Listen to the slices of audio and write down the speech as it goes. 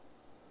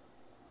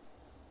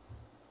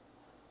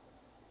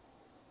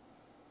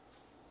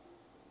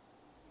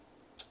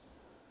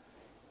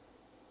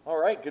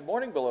right, good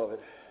morning, beloved.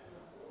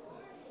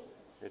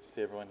 Great to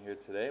see everyone here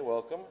today.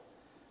 Welcome.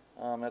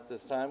 At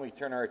this time, we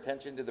turn our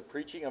attention to the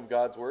preaching of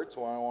God's Word,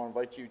 so I want to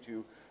invite you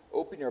to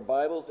open your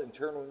Bibles and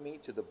turn with me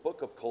to the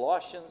book of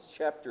Colossians,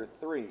 chapter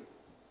 3.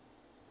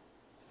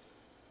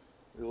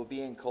 We will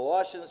be in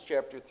Colossians,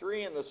 chapter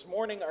 3, and this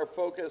morning our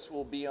focus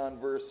will be on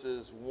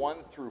verses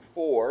 1 through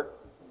 4.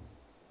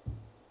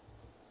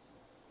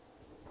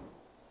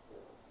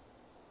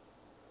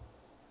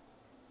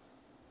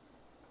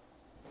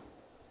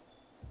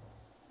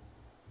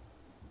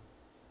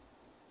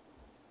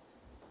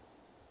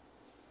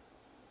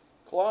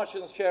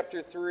 Colossians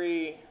chapter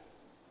 3,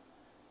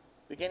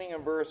 beginning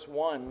in verse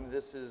 1,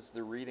 this is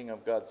the reading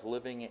of God's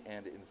living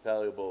and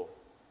infallible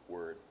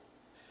word.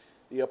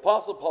 The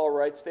Apostle Paul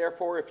writes,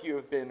 "Therefore, if you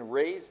have been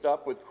raised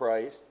up with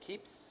Christ,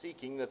 keep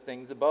seeking the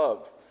things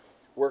above,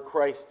 where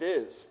Christ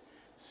is,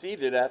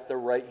 seated at the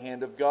right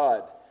hand of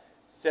God.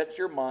 Set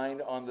your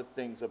mind on the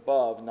things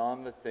above, not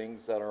on the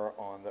things that are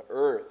on the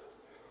earth.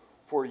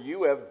 For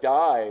you have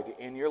died,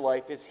 and your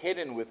life is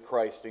hidden with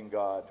Christ in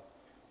God.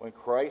 When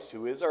Christ,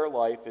 who is our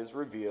life, is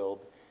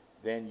revealed,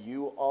 then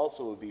you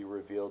also will be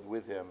revealed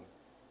with him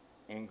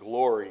in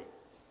glory."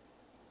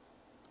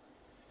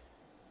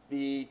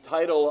 The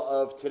title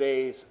of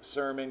today's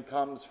sermon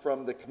comes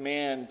from the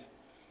command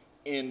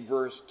in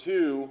verse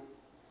 2,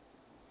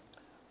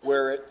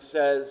 where it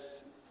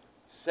says,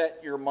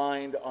 "Set your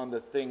mind on the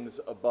things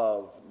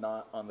above,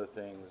 not on the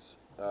things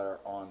that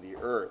are on the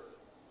earth."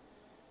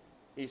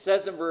 He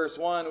says in verse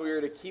 1, we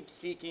are to keep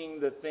seeking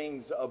the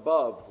things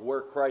above,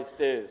 where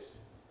Christ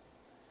is.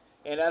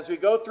 And as we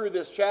go through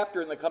this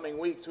chapter in the coming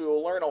weeks, we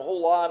will learn a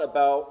whole lot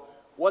about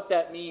what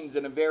that means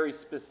in a very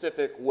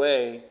specific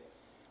way.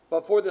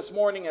 But for this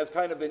morning, as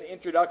kind of an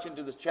introduction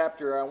to this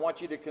chapter, I want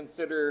you to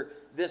consider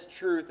this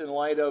truth in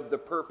light of the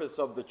purpose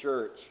of the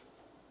church.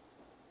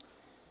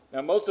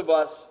 Now, most of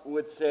us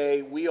would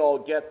say we all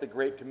get the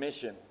Great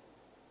Commission.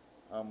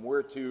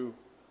 We're to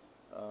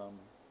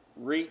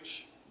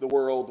reach the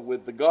world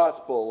with the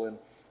gospel.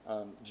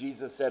 And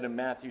Jesus said in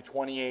Matthew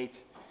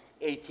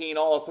 28:18,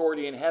 "All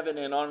authority in heaven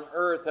and on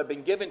earth have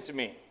been given to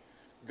me.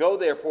 Go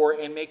therefore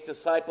and make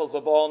disciples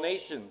of all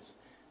nations,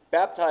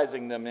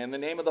 baptizing them in the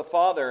name of the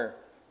Father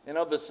and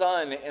of the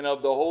Son and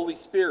of the Holy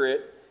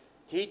Spirit,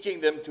 teaching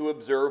them to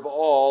observe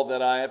all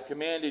that I have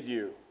commanded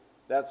you."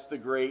 That's the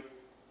Great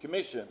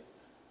Commission.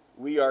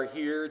 We are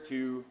here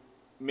to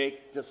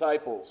make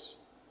disciples.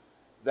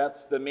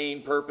 That's the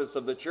main purpose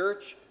of the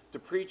church, to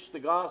preach the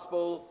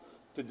gospel,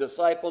 to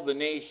disciple the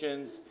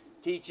nations,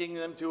 teaching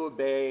them to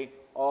obey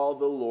all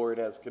the Lord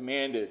has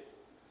commanded.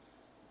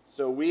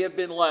 So we have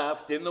been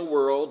left in the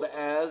world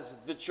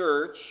as the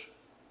church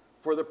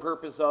for the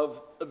purpose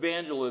of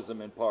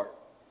evangelism in part,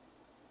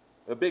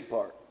 a big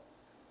part.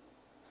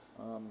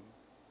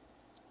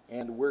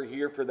 And we're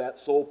here for that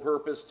sole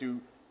purpose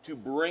to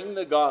bring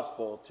the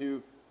gospel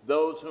to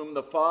those whom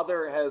the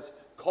Father has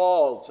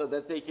called so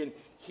that they can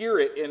hear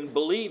it and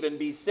believe and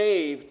be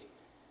saved,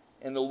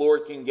 and the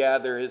Lord can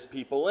gather his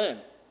people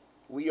in.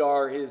 We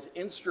are his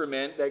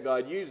instrument that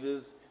God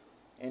uses,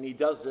 and he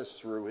does this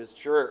through his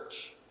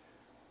church.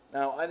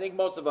 Now, I think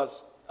most of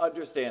us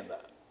understand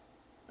that.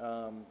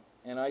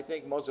 And I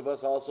think most of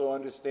us also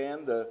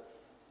understand the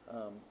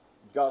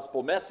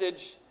gospel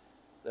message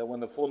that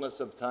when the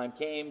fullness of time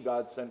came,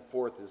 God sent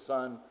forth his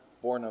Son,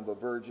 born of a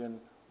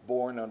virgin,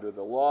 born under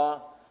the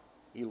law.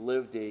 He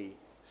lived a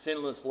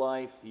sinless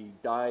life. He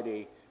died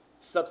a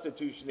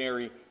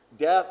substitutionary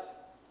death.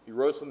 He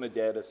rose from the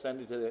dead,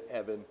 ascended to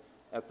heaven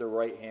at the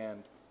right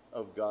hand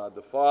of God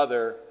the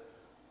Father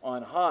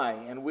on high.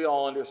 And we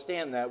all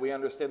understand that. We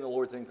understand the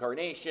Lord's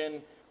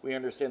incarnation. We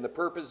understand the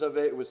purpose of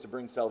it. It was to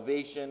bring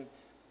salvation.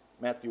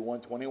 Matthew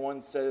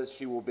 1:21 says,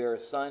 "She will bear a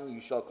son. You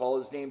shall call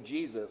his name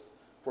Jesus,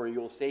 for he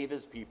will save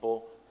his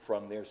people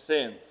from their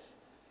sins."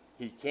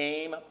 He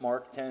came,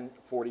 Mark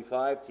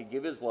 10:45, to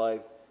give his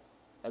life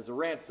as a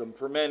ransom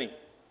for many.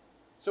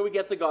 So we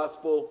get the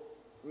gospel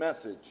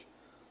message.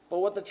 But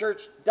what the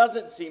church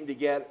doesn't seem to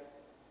get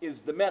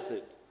is the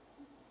method.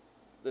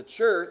 The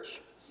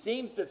church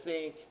seems to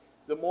think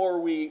the more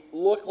we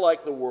look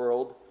like the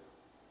world,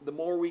 the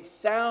more we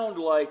sound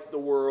like the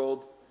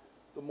world,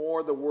 the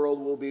more the world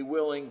will be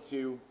willing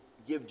to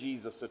give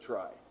Jesus a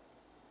try.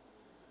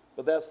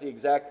 But that's the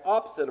exact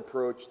opposite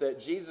approach that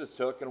Jesus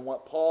took and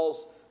what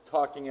Paul's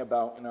talking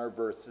about in our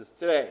verses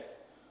today.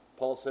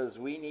 Paul says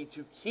we need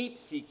to keep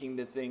seeking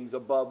the things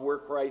above where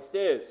Christ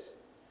is.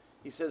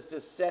 He says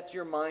to set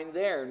your mind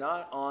there,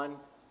 not on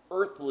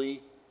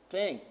earthly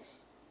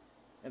things.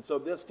 And so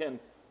this can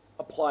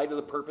apply to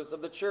the purpose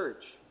of the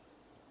church.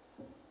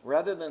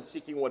 Rather than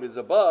seeking what is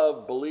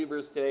above,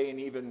 believers today and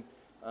even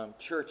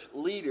church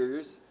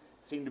leaders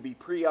seem to be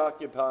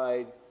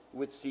preoccupied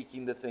with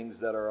seeking the things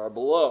that are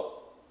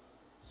below.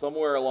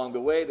 Somewhere along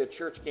the way, the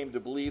church came to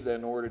believe that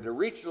in order to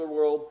reach the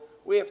world,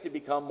 we have to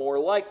become more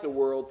like the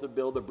world to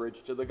build a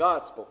bridge to the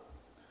gospel.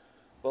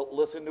 But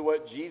listen to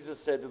what Jesus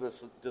said to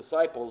the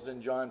disciples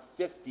in John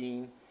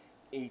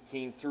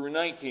 15:18 through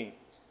 19.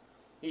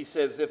 He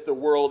says, "If the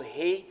world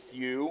hates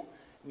you,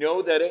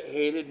 Know that it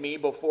hated me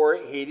before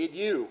it hated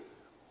you.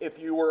 If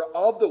you were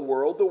of the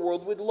world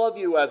would love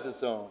you as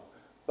its own.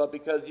 But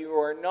because you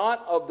are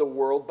not of the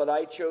world, but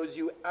I chose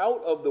you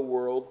out of the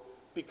world,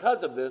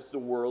 because of this, the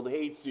world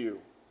hates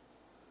you.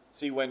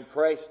 See, when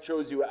Christ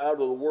chose you out of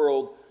the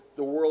world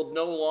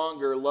no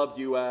longer loved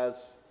you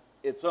as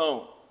its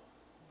own.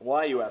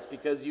 Why, you ask?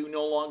 Because you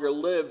no longer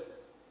live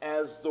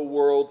as the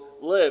world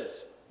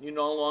lives. You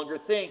no longer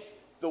think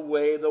the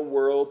way the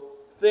world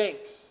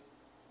thinks.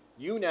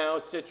 You now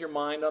set your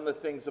mind on the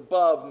things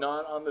above,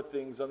 not on the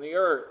things on the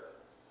earth.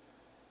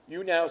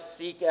 You now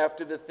seek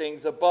after the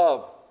things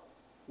above,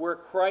 where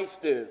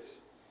Christ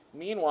is.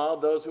 Meanwhile,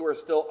 those who are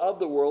still of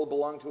the world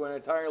belong to an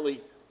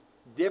entirely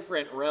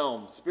different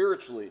realm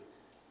spiritually.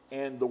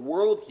 And the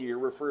world here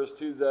refers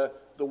to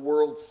the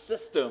world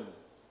system.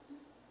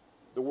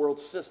 The world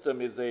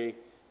system is a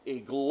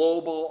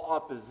global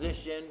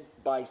opposition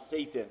by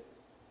Satan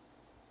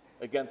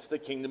against the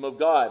kingdom of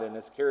God, and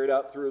it's carried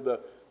out through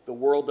the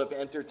world of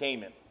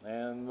entertainment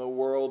and the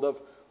world of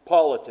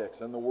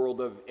politics and the world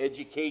of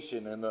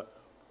education and the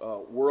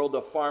world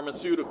of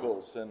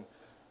pharmaceuticals.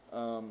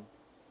 And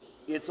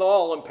it's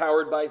all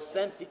empowered by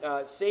Satan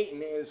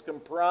and is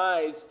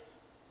comprised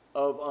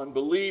of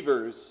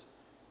unbelievers.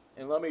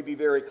 And let me be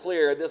very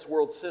clear, this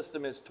world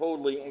system is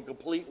totally and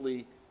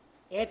completely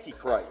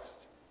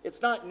antichrist.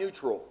 It's not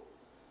neutral.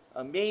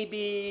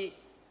 Maybe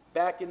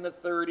back in the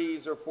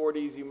 30s or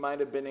 40s, you might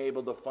have been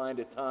able to find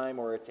a time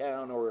or a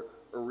town or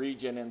a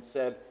region and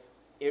said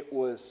it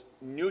was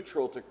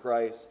neutral to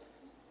Christ,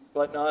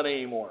 but not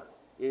anymore.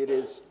 It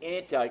is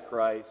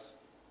anti-Christ,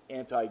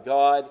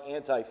 anti-God,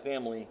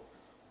 anti-family,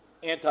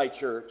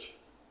 anti-church,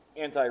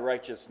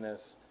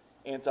 anti-righteousness,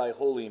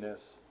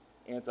 anti-holiness,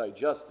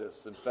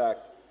 anti-justice. In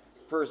fact,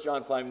 1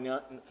 John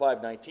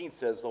 5:19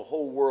 says the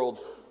whole world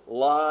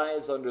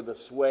lies under the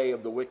sway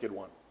of the wicked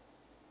one.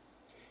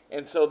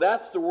 And so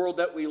that's the world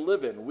that we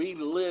live in. We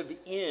live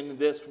in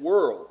this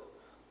world.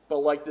 But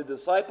like the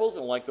disciples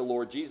and like the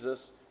Lord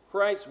Jesus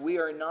Christ, we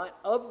are not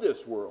of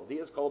this world. He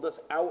has called us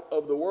out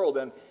of the world.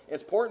 And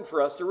it's important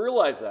for us to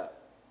realize that.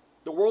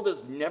 The world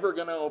is never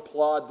going to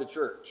applaud the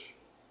church.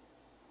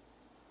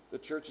 The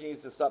church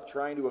needs to stop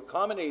trying to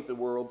accommodate the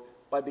world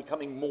by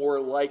becoming more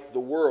like the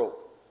world.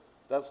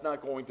 That's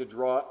not going to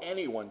draw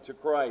anyone to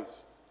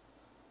Christ.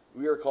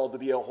 We are called to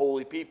be a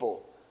holy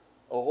people,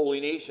 a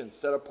holy nation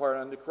set apart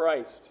unto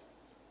Christ.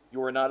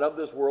 You are not of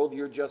this world,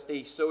 you're just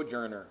a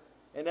sojourner,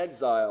 an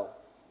exile,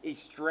 a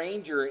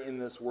stranger in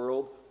this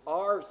world.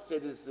 Our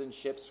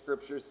citizenship,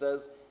 Scripture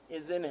says,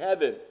 is in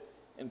heaven,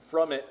 and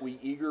from it we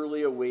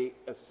eagerly await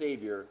a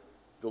Savior,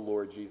 the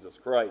Lord Jesus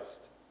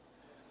Christ.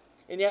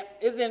 And yet,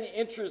 isn't it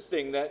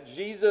interesting that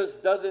Jesus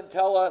doesn't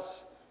tell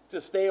us to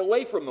stay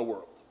away from the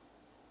world?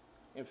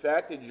 In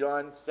fact, in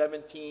John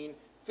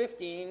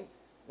 17:15,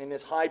 in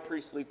his high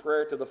priestly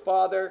prayer to the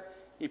Father,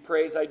 he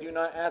prays, I do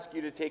not ask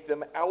you to take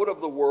them out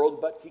of the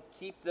world, but to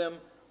keep them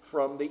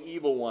from the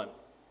evil one.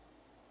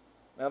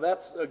 Now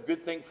that's a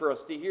good thing for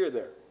us to hear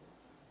there,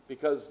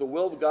 because the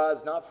will of God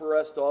is not for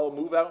us to all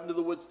move out into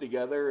the woods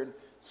together and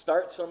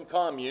start some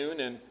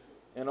commune,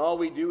 and all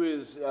we do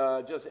is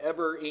just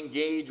ever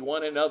engage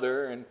one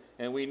another,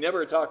 and we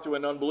never talk to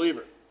an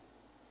unbeliever.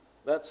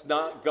 That's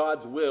not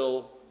God's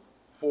will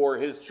for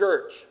his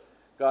church.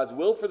 God's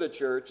will for the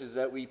church is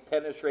that we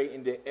penetrate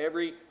into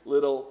every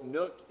little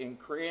nook and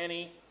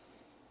cranny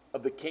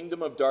of the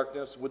kingdom of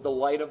darkness with the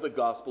light of the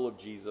gospel of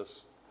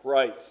Jesus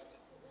Christ.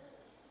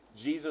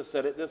 Jesus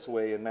said it this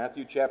way in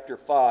Matthew chapter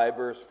 5,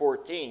 verse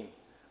 14.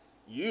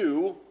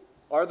 You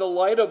are the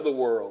light of the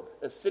world.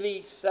 A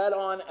city set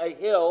on a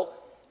hill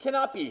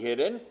cannot be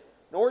hidden,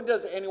 nor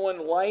does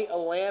anyone light a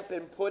lamp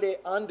and put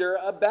it under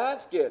a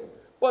basket,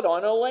 but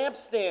on a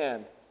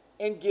lampstand,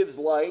 and gives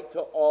light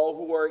to all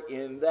who are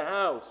in the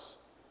house.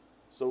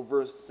 So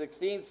verse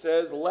 16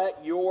 says,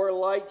 let your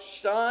light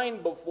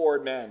shine before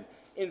men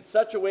in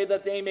such a way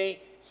that they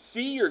may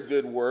see your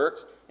good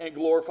works and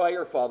glorify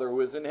your Father who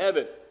is in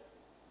heaven.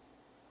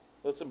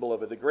 Listen,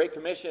 beloved, the Great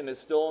Commission is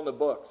still in the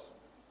books.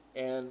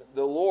 And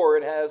the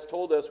Lord has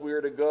told us we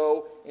are to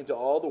go into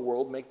all the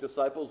world, make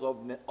disciples of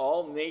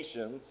all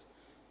nations,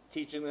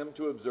 teaching them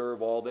to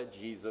observe all that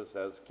Jesus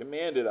has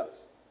commanded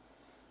us.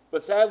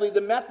 But sadly,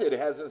 the method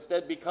has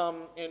instead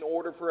become, in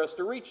order for us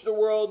to reach the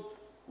world,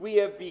 we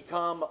have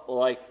become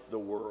like the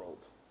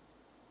world.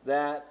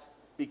 That's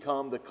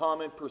become the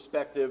common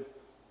perspective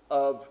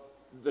of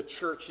the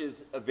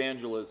church's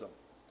evangelism.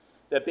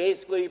 That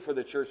basically, for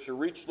the church to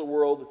reach the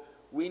world,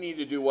 we need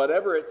to do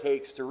whatever it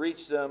takes to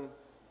reach them.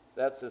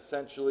 That's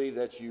essentially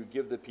that you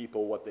give the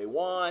people what they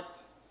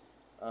want.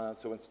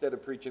 So instead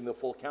of preaching the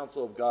full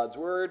counsel of God's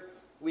word,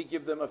 we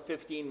give them a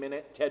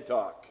 15-minute TED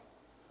Talk.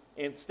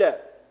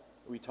 Instead,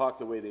 we talk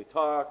the way they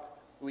talk.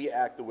 We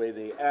act the way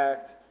they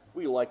act.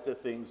 We like the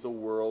things the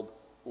world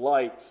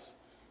likes.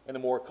 And the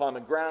more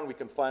common ground we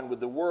can find with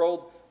the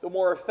world, the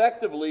more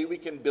effectively we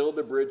can build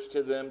a bridge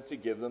to them to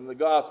give them the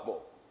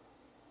gospel.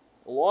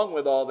 Along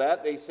with all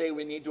that, they say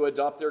we need to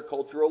adopt their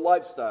cultural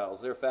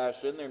lifestyles, their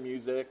fashion, their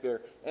music,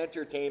 their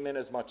entertainment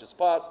as much as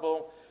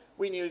possible.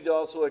 We need to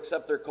also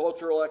accept their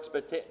cultural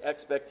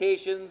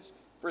expectations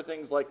for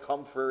things like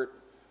comfort,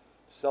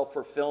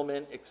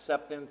 self-fulfillment,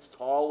 acceptance,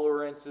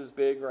 tolerance is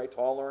big, right?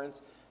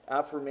 Tolerance,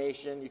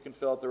 affirmation, you can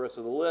fill out the rest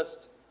of the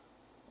list.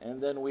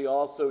 And then we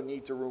also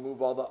need to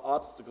remove all the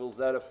obstacles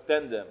that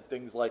offend them.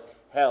 Things like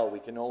hell. We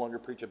can no longer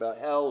preach about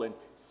hell and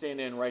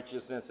sin and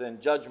righteousness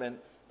and judgment,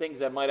 things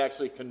that might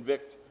actually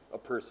convict a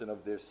person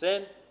of their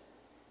sin.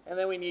 And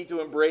then we need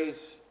to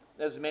embrace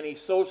as many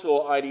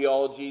social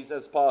ideologies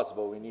as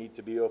possible. We need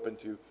to be open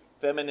to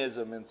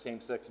feminism and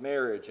same-sex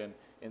marriage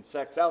and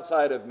sex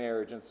outside of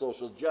marriage and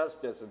social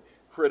justice and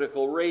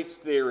critical race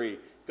theory,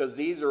 because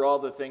these are all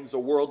the things the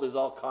world is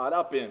all caught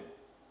up in.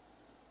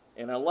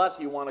 And unless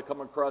you want to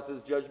come across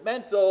as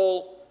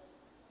judgmental,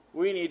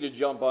 we need to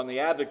jump on the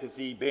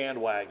advocacy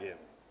bandwagon.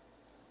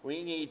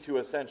 We need to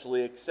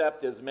essentially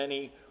accept as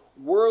many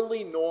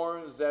worldly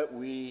norms that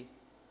we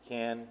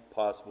can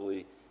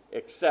possibly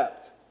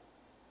accept.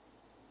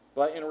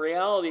 But in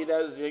reality,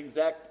 that is the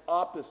exact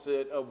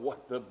opposite of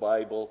what the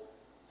Bible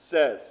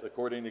says.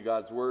 According to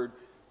God's word,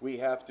 we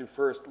have to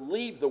first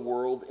leave the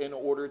world in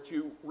order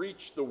to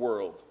reach the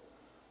world.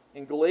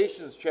 In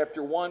Galatians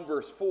chapter 1,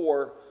 verse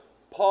 4,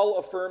 Paul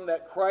affirmed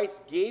that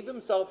Christ gave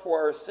himself for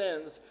our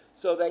sins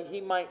so that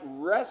he might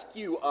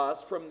rescue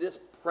us from this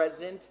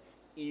present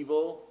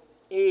evil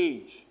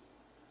age.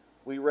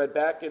 We read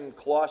back in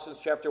Colossians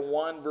chapter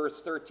 1,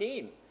 verse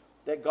 13,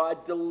 that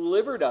God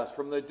delivered us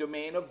from the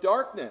domain of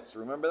darkness,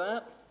 remember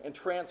that? And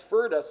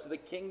transferred us to the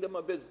kingdom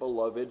of his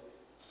beloved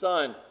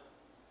Son.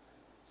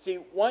 See,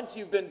 once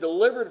you've been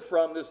delivered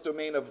from this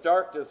domain of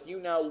darkness, you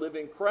now live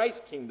in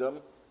Christ's kingdom,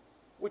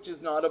 which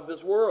is not of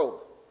this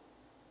world.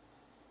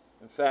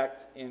 In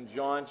fact, in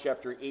John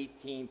chapter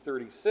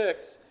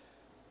 18:36,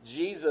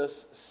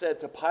 Jesus said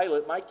to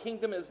Pilate, "My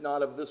kingdom is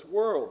not of this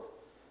world.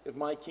 If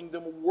my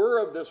kingdom were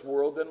of this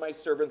world, then my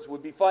servants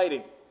would be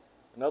fighting."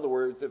 In other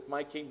words, if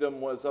my kingdom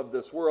was of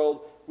this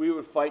world, we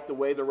would fight the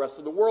way the rest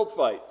of the world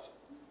fights.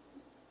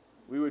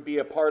 We would be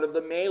a part of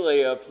the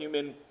melee of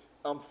human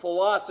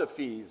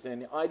philosophies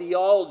and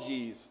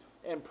ideologies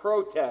and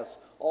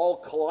protests all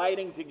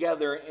colliding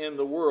together in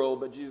the world.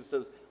 But Jesus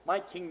says,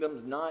 my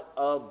kingdom's not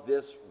of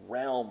this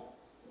realm.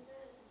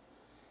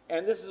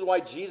 And this is why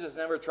Jesus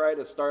never tried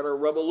to start a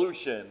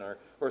revolution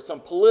or some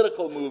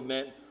political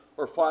movement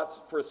or fought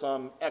for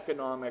some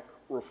economic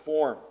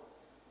reform.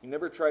 He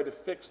never tried to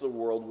fix the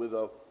world with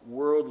a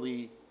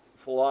worldly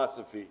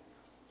philosophy.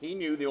 He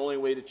knew the only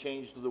way to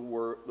change the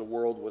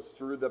world was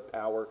through the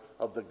power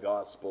of the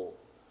gospel.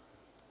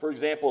 For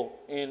example,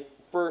 in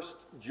 1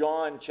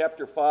 John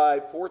chapter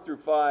 5, 4 through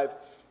 5,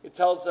 it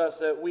tells us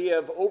that we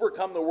have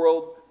overcome the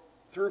world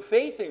through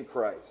faith in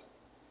Christ.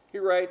 He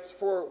writes,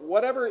 "For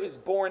whatever is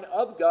born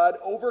of God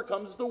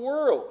overcomes the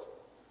world.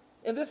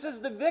 And this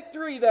is the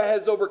victory that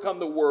has overcome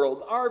the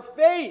world, our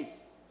faith.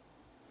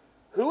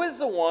 Who is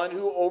the one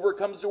who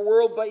overcomes the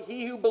world but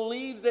he who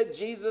believes that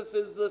Jesus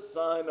is the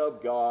Son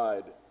of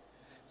God?"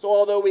 So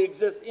although we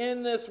exist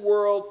in this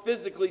world,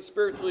 physically,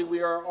 spiritually,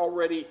 we are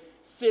already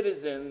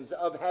citizens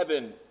of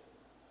heaven.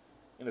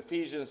 In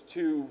Ephesians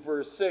 2,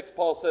 verse 6,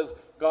 Paul says,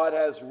 God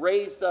has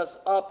raised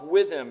us up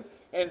with him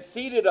and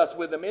seated us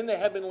with him in the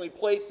heavenly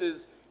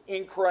places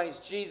in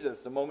Christ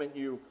Jesus. The moment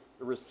you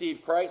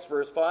receive Christ,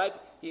 verse 5,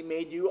 he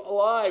made you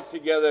alive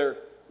together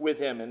with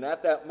him. And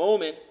at that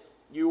moment,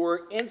 you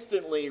were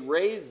instantly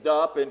raised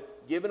up and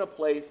given a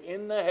place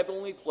in the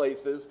heavenly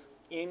places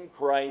in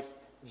Christ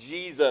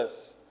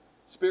Jesus.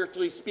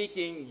 Spiritually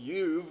speaking,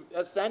 you've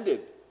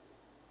ascended.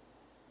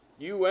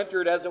 You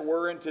entered, as it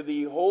were, into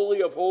the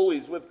Holy of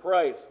Holies with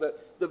Christ.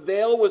 The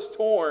veil was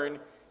torn,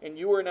 and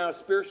you are now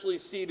spiritually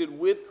seated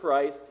with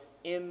Christ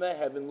in the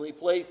heavenly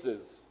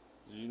places.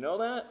 Did you know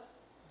that?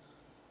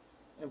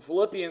 In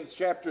Philippians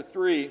chapter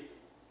 3,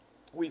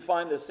 we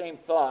find the same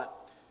thought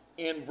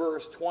in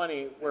verse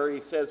 20, where he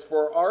says,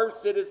 "For our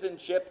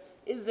citizenship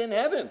is in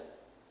heaven,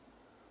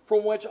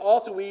 from which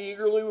also we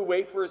eagerly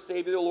wait for a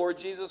Savior, the Lord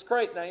Jesus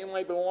Christ." Now you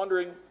might be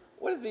wondering,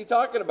 what is he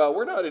talking about?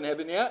 We're not in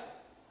heaven yet.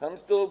 I'm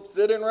still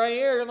sitting right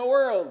here in the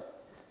world.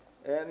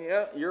 And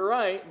yeah, you're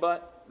right,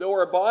 but though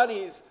our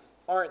bodies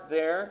aren't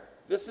there,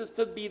 this is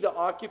to be the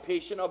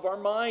occupation of our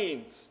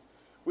minds.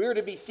 We are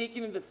to be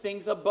seeking the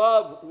things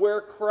above, where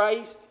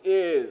Christ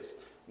is,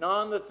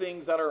 not on the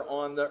things that are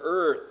on the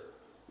earth.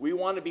 We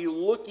want to be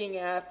looking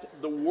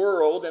at the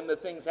world and the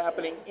things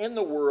happening in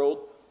the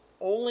world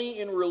only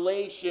in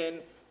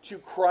relation to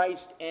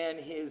Christ and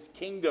his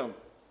kingdom.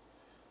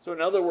 So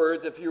in other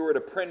words, if you were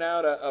to print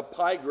out a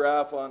pie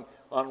graph on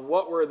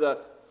what were the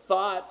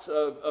thoughts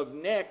of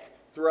Nick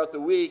throughout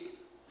the week,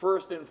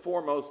 first and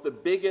foremost, the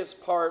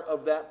biggest part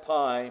of that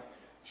pie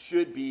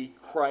should be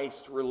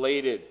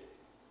Christ-related.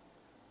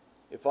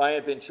 If I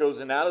have been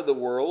chosen out of the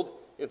world,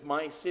 if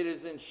my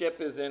citizenship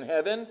is in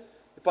heaven,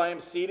 if I am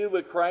seated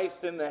with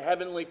Christ in the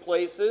heavenly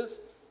places,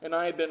 and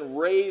I have been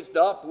raised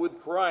up with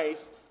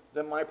Christ,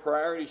 then my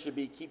priority should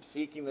be keep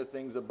seeking the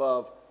things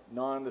above,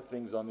 not the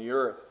things on the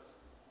earth.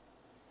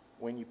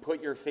 When you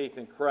put your faith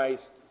in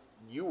Christ,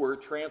 you were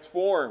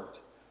transformed.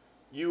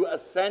 You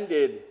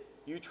ascended,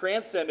 you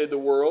transcended the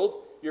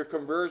world, your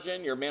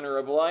conversion, your manner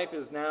of life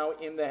is now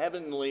in the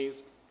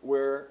heavenlies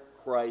where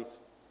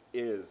Christ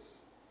is.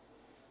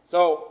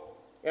 So,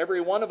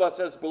 every one of us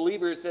as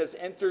believers has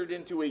entered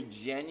into a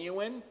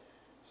genuine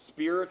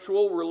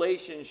spiritual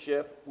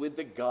relationship with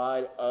the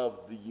God of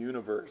the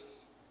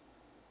universe.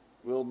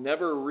 We'll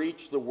never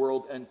reach the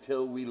world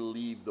until we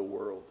leave the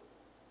world.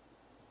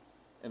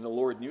 And the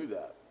Lord knew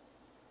that.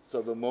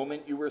 So the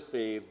moment you were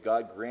saved,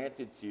 God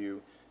granted to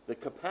you the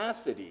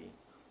capacity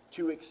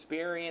to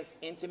experience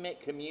intimate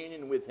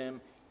communion with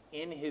him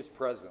in his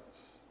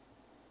presence.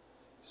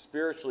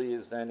 Spiritually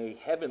is then a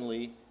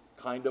heavenly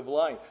kind of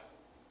life.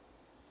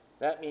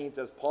 That means,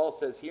 as Paul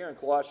says here in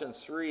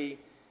Colossians 3,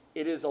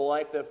 it is a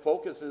life that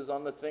focuses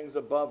on the things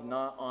above,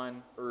 not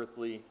on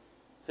earthly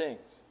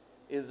things.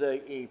 It is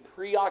a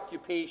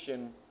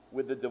preoccupation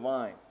with the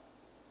divine.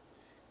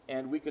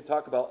 And we could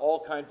talk about all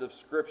kinds of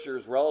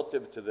scriptures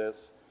relative to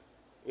this.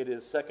 It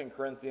is 2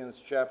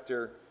 Corinthians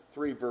chapter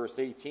 3, verse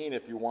 18,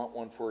 if you want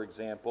one, for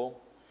example.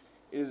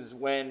 It is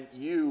when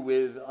you,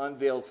 with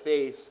unveiled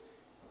face,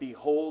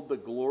 behold the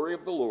glory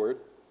of the Lord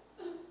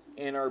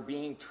and are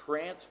being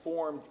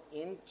transformed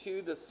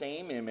into the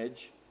same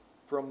image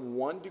from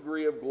one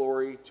degree of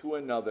glory to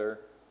another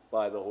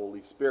by the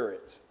Holy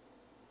Spirit.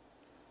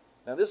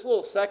 Now, this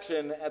little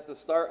section at the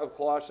start of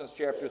Colossians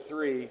chapter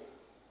 3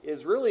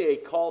 is really a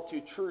call to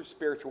true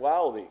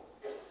spirituality.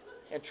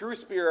 And true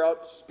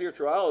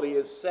spirituality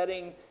is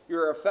setting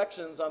your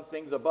affections on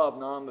things above,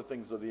 not on the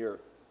things of the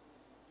earth.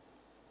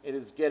 It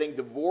is getting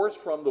divorced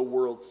from the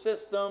world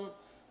system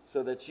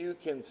so that you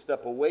can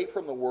step away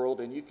from the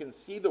world and you can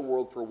see the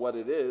world for what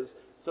it is,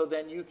 so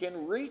then you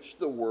can reach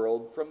the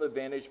world from the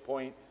vantage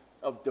point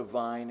of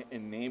divine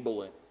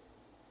enablement.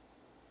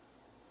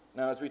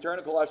 Now, as we turn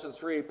to Colossians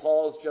 3,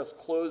 Paul has just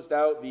closed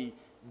out the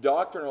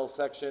doctrinal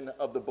section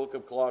of the book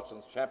of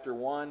Colossians. Chapter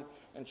 1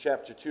 and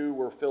chapter 2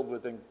 were filled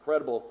with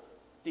incredible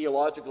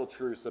theological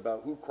truths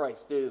about who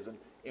Christ is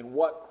and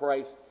what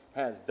Christ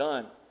has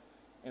done.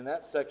 And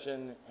that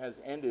section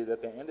has ended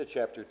at the end of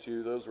chapter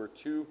 2. Those were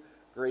two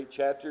great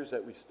chapters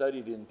that we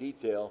studied in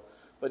detail.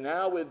 But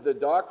now with the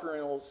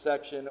doctrinal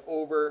section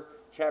over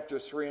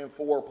chapters 3 and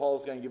 4,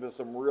 Paul's going to give us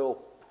some real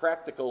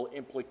practical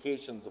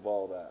implications of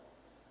all that.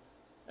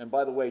 And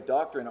by the way,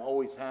 doctrine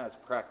always has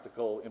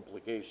practical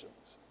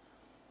implications.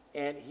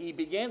 And he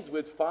begins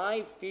with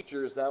 5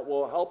 features that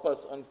will help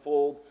us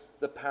unfold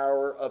the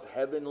power of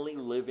heavenly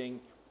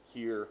living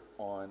here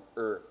on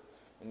earth.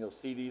 And you'll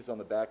see these on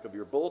the back of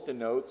your bulletin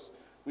notes.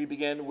 We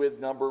begin with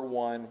number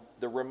 1,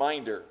 the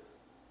reminder.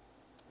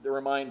 The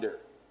reminder.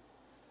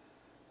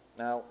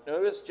 Now,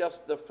 notice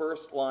just the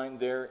first line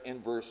there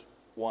in verse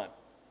 1.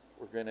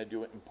 We're going to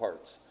do it in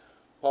parts.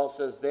 Paul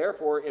says,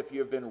 therefore, if you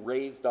have been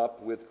raised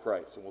up with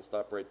Christ. And we'll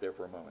stop right there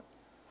for a moment.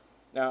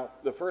 Now,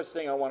 the first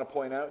thing I want to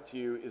point out to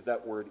you is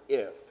that word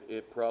if.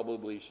 It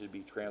probably should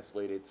be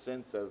translated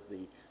since, as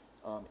the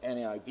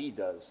NIV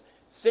does.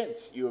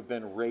 Since you have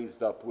been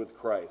raised up with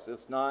Christ.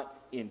 It's not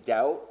in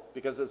doubt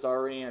because it's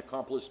already an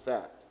accomplished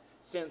fact.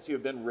 Since you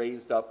have been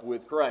raised up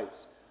with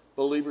Christ.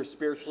 Believers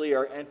spiritually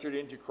are entered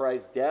into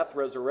Christ's death,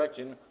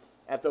 resurrection,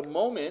 at the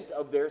moment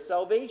of their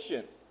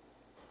salvation.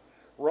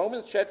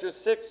 Romans chapter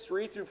 6,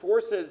 3 through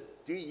 4 says,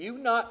 do you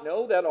not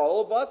know that all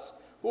of us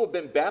who have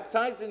been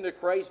baptized into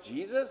Christ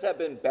Jesus have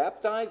been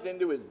baptized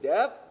into his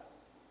death?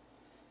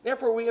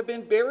 Therefore we have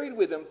been buried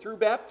with him through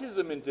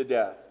baptism into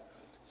death,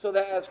 so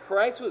that as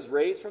Christ was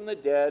raised from the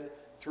dead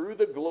through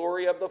the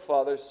glory of the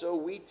Father, so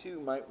we too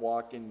might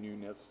walk in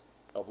newness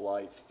of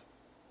life.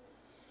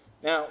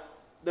 Now,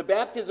 the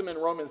baptism in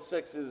Romans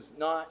 6 is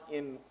not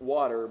in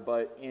water,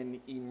 but in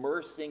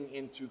immersing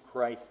into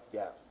Christ's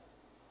death.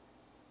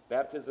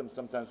 Baptism,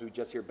 sometimes we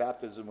just hear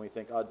baptism, we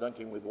think,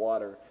 dunking with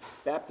water.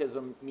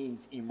 Baptism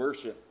means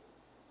immersion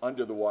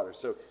under the water.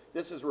 So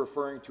this is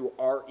referring to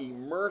our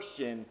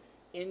immersion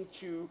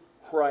into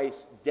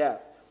Christ's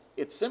death.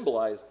 It's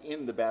symbolized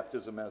in the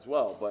baptism as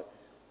well, but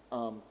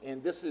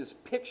and this is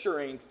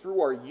picturing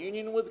through our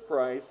union with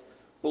Christ,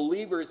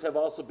 believers have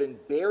also been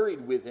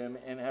buried with him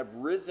and have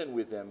risen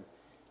with him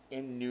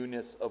in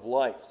newness of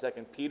life.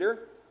 2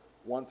 Peter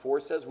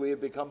 1:4 says, we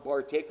have become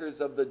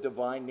partakers of the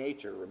divine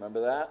nature.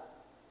 Remember that?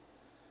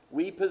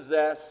 We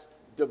possess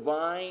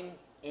divine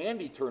and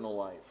eternal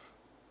life,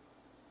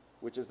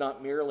 which is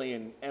not merely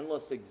an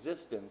endless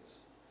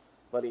existence,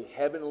 but a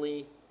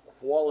heavenly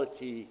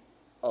quality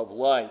of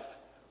life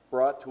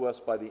brought to us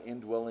by the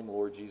indwelling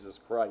Lord Jesus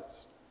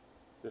Christ.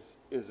 This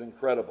is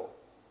incredible.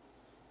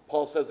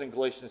 Paul says in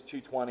Galatians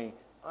 2:20,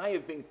 I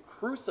have been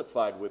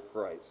crucified with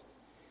Christ.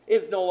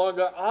 It is no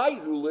longer I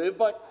who live,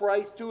 but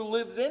Christ who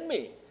lives in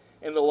me.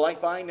 In the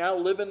life I now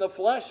live in the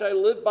flesh, I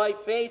live by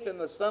faith in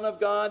the Son of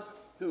God,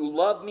 who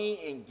loved me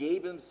and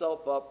gave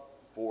himself up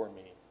for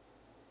me.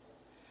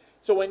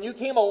 So when you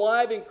came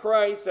alive in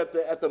Christ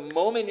at the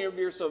moment of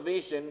your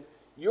salvation,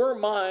 your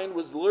mind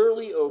was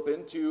literally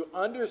open to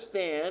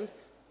understand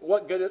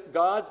what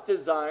God's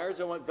desires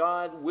and what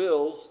God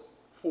wills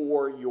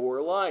for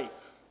your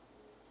life.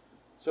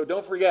 So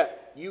don't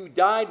forget, you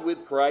died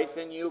with Christ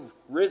and you've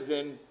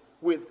risen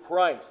with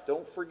Christ.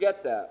 Don't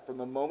forget that. From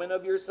the moment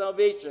of your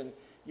salvation,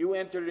 you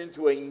entered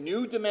into a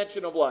new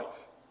dimension of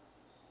life,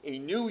 a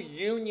new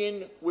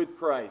union with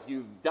Christ.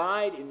 You've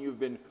died and you've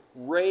been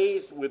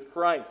raised with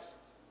Christ.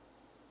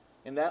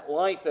 And that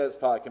life that it's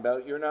talking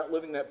about, you're not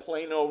living that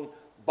plain old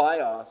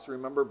bios.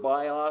 Remember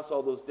bios,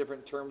 all those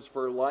different terms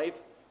for life?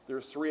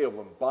 There's three of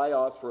them.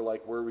 Bios for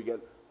like where we get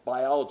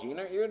biology.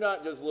 You're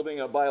not just living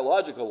a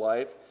biological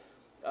life.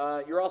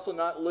 You're also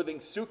not living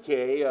suke,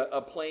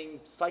 a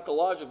plain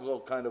psychological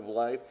kind of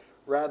life.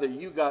 Rather,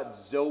 you got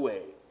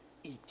zoe,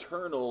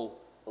 eternal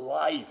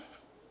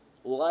life.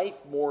 Life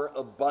more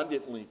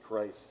abundantly,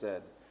 Christ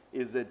said,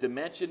 is a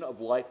dimension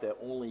of life that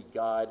only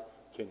God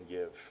can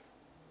give.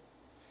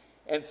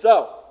 And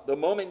so, the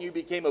moment you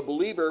became a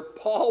believer,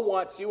 Paul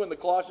wants you and the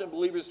Colossian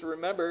believers to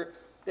remember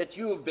that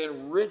you have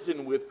been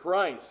risen with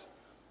Christ.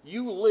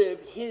 You live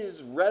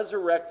his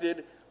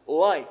resurrected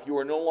life. You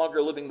are no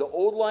longer living the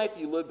old life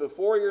you lived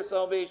before your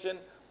salvation,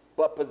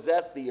 but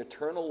possess the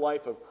eternal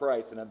life of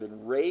Christ and have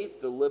been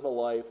raised to live a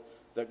life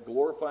that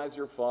glorifies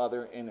your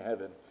Father in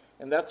heaven.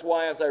 And that's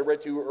why, as I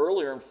read to you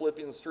earlier in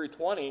Philippians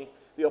 3:20,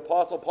 the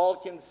Apostle Paul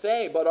can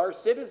say, but our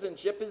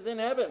citizenship is in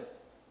heaven.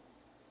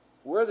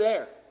 We're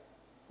there.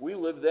 We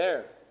live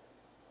there.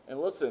 And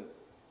listen,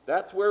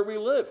 that's where we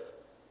live.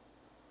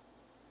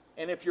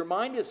 And if your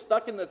mind is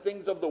stuck in the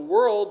things of the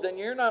world, then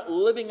you're not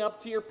living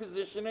up to your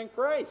position in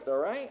Christ, all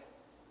right?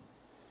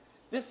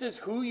 This is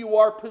who you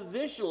are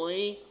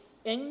positionally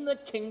in the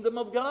kingdom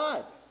of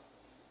God.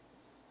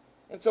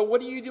 And so what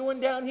are you doing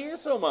down here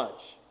so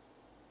much?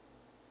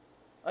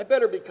 I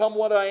better become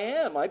what I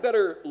am. I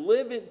better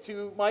live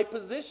into my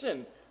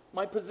position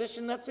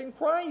that's in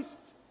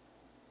Christ.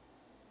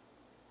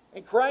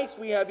 In Christ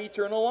we have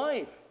eternal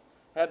life.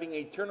 Having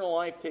eternal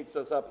life takes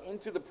us up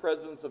into the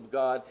presence of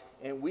God,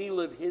 and we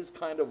live his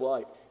kind of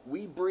life.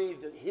 We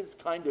breathe his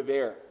kind of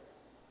air.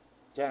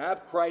 To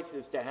have Christ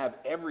is to have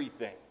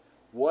everything.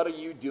 What are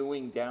you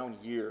doing down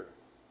here?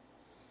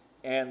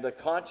 And the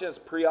conscious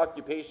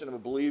preoccupation of a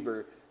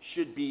believer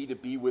should be to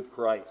be with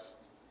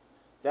Christ.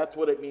 That's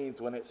what it means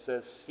when it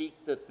says,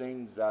 seek the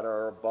things that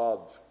are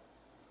above.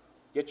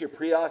 Get your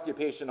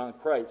preoccupation on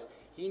Christ.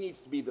 He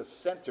needs to be the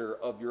center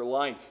of your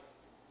life.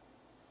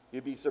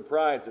 You'd be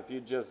surprised if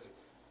you just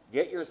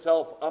get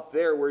yourself up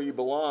there where you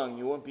belong.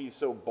 You won't be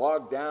so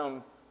bogged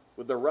down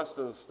with the rest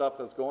of the stuff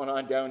that's going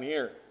on down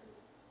here.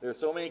 There are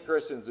so many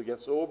Christians who get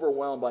so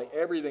overwhelmed by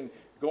everything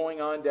going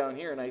on down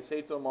here. And I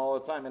say to them all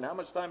the time, and how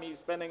much time are you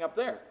spending up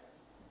there?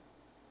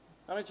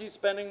 How much are you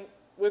spending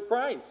with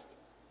Christ?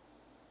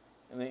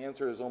 And the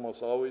answer is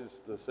almost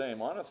always the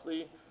same.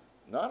 Honestly,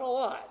 not a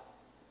lot.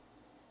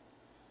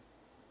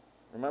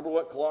 Remember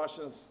what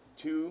Colossians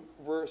 2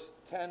 verse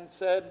 10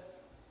 said?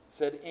 It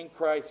said, in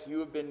Christ you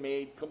have been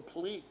made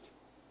complete.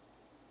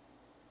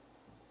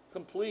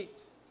 Complete,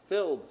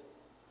 filled.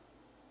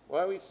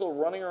 Why are we still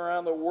running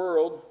around the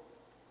world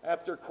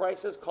after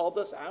Christ has called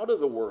us out of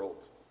the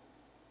world?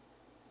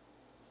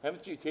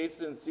 Haven't you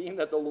tasted and seen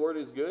that the Lord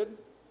is good?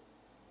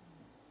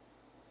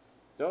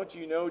 Don't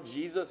you know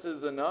Jesus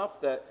is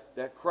enough,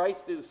 that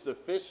Christ is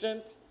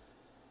sufficient,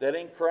 that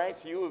in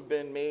Christ you have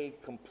been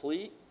made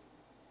complete?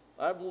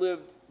 I've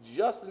lived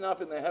just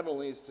enough in the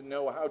heavenlies to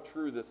know how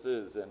true this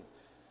is, and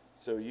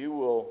so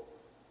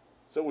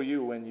will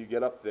you when you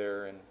get up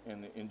there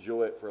and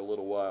enjoy it for a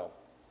little while.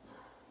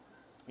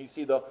 You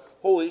see, the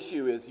whole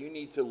issue is you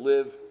need to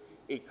live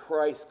a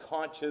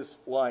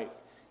Christ-conscious life,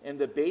 and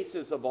the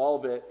basis of all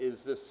of it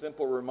is this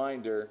simple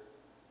reminder,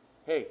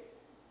 hey,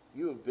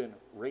 you have been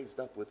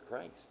raised up with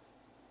Christ.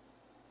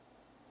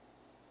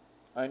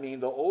 I mean,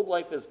 the old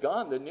life is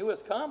gone, the new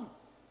has come.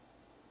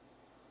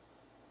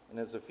 And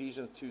as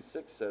Ephesians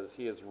 2:6 says,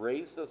 he has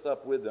raised us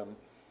up with him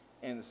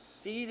and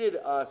seated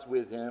us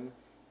with him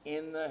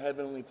in the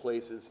heavenly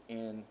places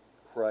in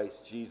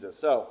Christ Jesus.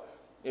 So,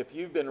 if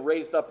you've been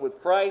raised up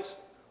with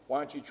Christ, why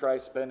don't you try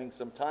spending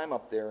some time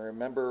up there?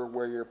 Remember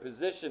where your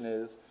position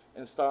is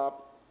and start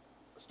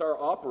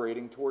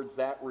operating towards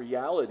that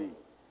reality.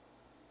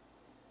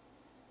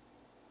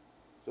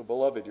 So,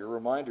 beloved, your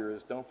reminder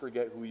is don't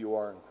forget who you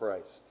are in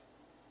Christ.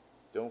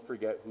 Don't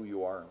forget who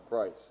you are in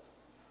Christ.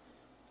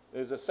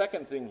 There's a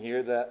second thing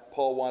here that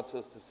Paul wants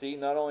us to see.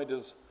 Not only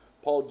does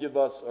Paul give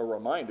us a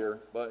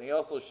reminder, but he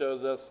also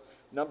shows us,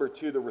 number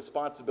 2, the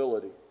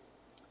responsibility.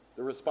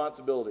 The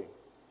responsibility.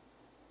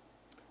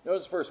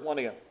 Notice verse 1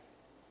 again.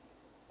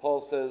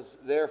 Paul says,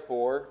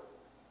 therefore,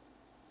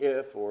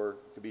 if, or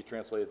it could be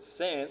translated,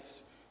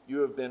 since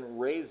you have been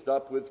raised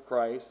up with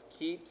Christ,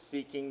 keep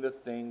seeking the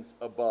things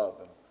above.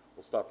 And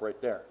we'll stop right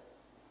there.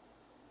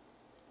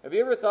 Have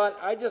you ever thought,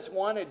 I just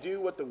want to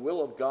do what the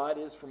will of God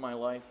is for my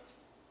life?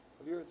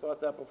 Have you ever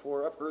thought that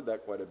before? I've heard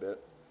that quite a bit.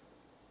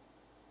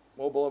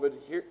 Well, beloved,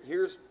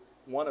 here's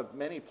one of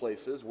many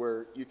places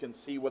where you can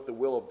see what the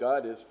will of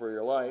God is for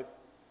your life.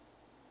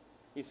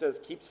 He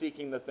says, keep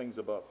seeking the things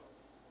above.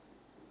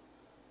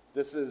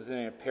 This is an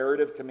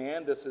imperative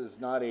command. This is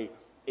not a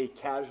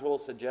casual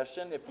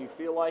suggestion. If you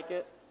feel like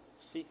it,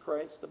 seek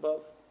Christ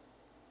above.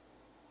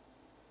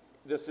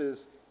 This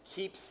is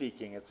keep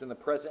seeking. It's in the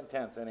present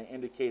tense, and it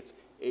indicates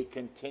a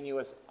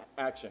continuous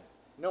action.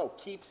 No,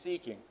 keep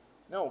seeking.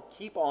 No,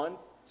 keep on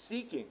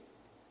seeking.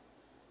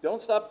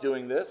 Don't stop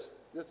doing this.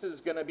 This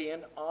is going to be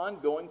an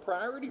ongoing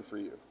priority for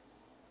you.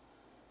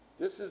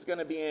 This is going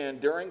to be an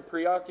enduring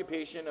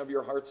preoccupation of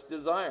your heart's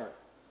desire.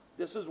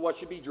 This is what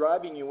should be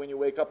driving you when you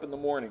wake up in the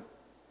morning.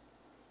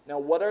 Now,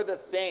 what are the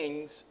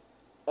things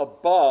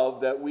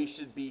above that we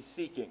should be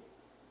seeking?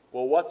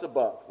 Well, what's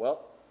above?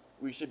 Well,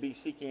 we should be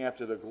seeking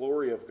after the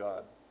glory of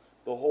God,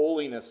 the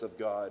holiness of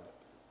God,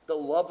 the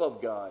love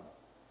of God,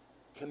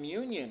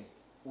 communion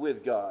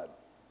with God,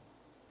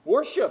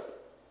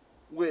 worship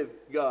with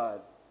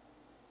God,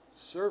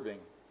 serving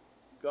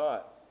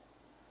God.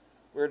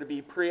 We're to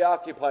be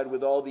preoccupied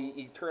with all the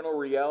eternal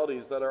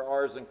realities that are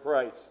ours in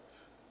Christ.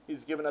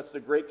 He's given us the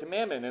great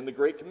commandment and the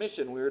great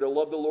commission. We are to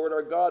love the Lord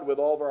our God with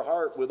all of our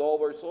heart, with all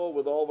of our soul,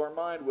 with all of our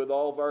mind, with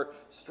all of our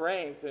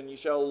strength, and you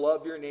shall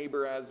love your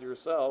neighbor as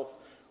yourself.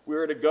 We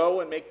are to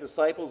go and make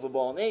disciples of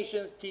all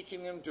nations,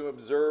 teaching them to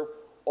observe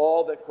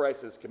all that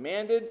Christ has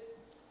commanded.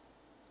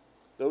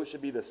 Those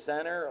should be the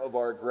center of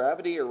our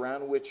gravity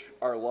around which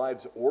our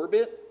lives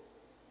orbit.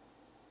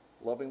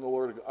 Loving the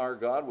Lord our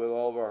God with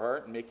all of our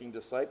heart and making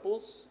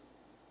disciples.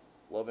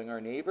 Loving our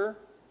neighbor.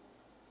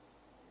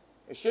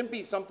 It shouldn't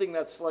be something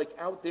that's like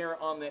out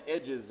there on the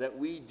edges that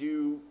we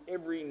do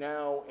every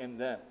now and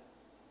then.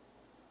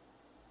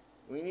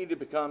 We need to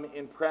become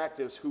in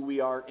practice who we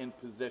are in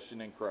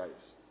position in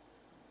Christ.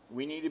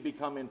 We need to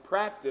become in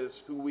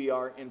practice who we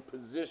are in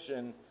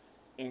position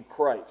in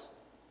Christ.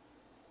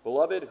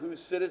 Beloved,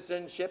 whose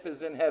citizenship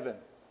is in heaven?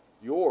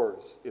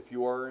 Yours, if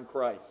you are in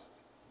Christ.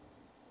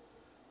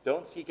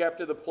 Don't seek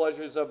after the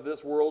pleasures of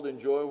this world.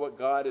 Enjoy what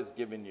God has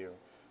given you.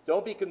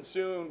 Don't be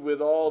consumed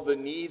with all the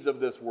needs of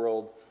this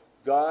world.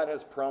 God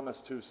has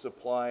promised to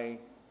supply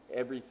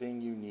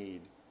everything you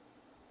need.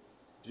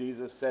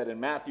 Jesus said in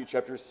Matthew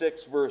chapter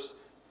 6, verse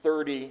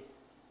 30,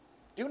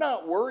 "Do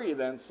not worry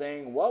then,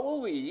 saying, what will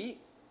we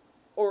eat?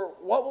 Or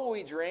what will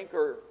we drink?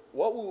 Or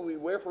what will we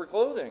wear for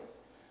clothing?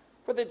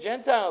 For the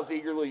Gentiles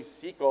eagerly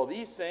seek all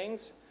these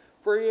things.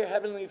 For your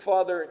heavenly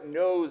Father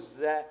knows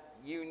that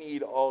you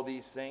need all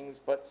these things.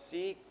 But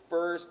seek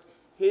first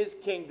his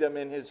kingdom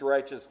and his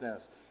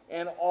righteousness,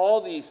 and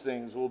all these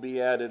things will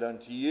be added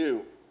unto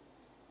you."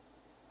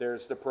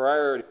 There's the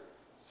priority.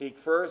 Seek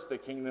first the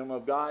kingdom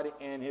of God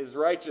and his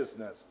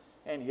righteousness,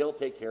 and he'll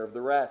take care of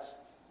the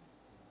rest.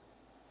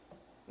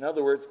 In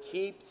other words,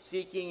 keep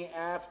seeking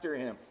after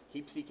him.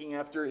 Keep seeking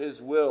after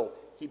his will.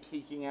 Keep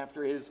seeking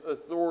after his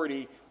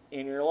authority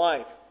in your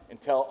life. And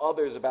tell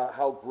others about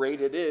how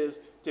great it is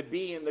to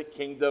be in the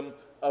kingdom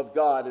of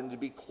God and to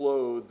be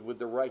clothed with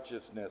the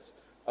righteousness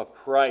of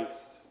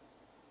Christ.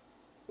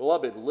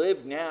 Beloved,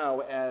 live now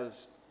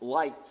as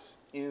lights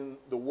in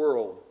the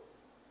world,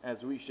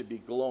 as we should be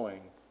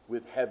glowing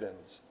with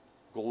heaven's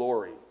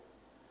glory.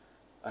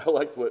 I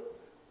like what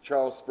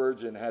Charles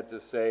Spurgeon had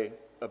to say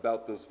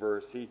about this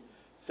verse. He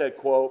said,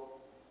 quote,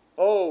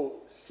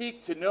 "Oh,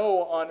 seek to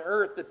know on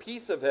earth the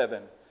peace of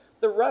heaven,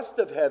 the rest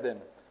of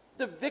heaven,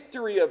 the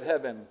victory of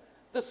heaven,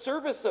 the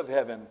service of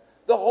heaven,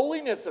 the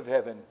holiness of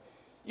heaven.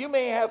 You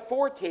may have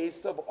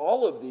foretastes of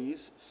all of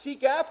these.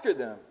 Seek after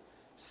them."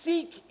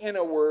 Seek, in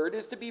a word,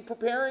 is to be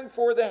preparing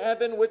for the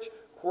heaven which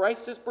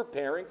Christ is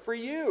preparing for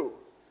you.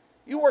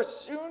 You are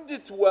soon to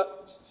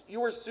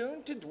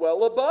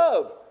dwell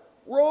above.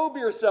 Robe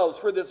yourselves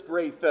for this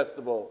great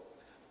festival.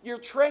 Your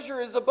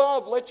treasure is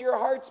above. Let your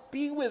hearts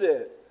be with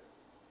it.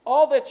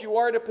 All that you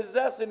are to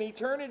possess in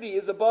eternity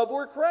is above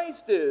where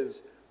Christ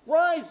is.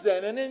 Rise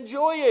then and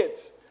enjoy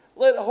it.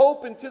 Let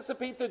hope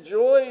anticipate the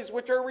joys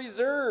which are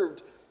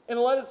reserved. And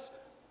let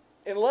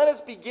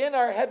us begin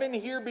our heaven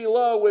here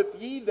below. If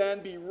ye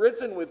then be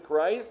risen with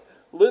Christ,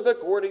 live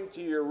according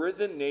to your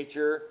risen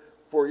nature,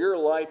 for your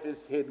life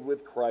is hid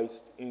with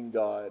Christ in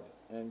God.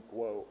 End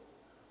quote.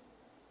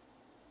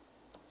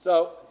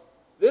 So,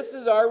 this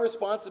is our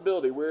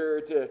responsibility.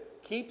 We're to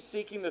keep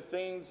seeking the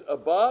things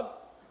above.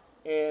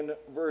 In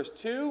verse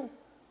 2,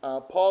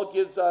 Paul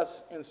gives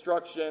us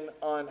instruction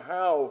on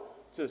how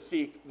to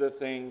seek the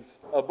things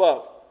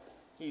above.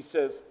 He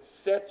says,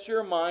 set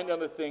your mind on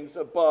the things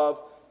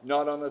above,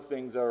 not on the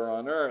things that are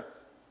on earth.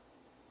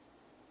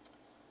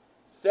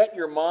 Set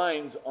your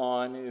minds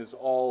on is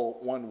all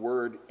one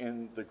word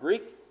in the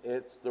Greek.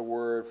 It's the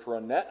word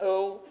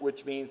phroneo,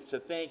 which means to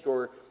think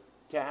or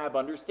to have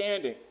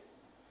understanding.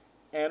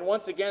 And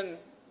once again,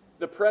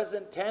 the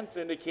present tense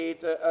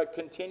indicates a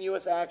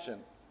continuous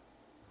action.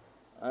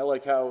 I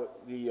like how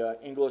the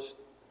English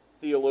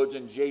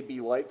theologian J.B.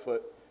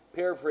 Lightfoot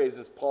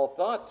paraphrases Paul's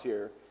thoughts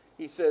here.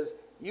 He says,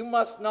 you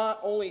must not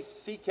only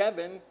seek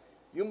heaven,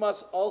 you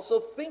must also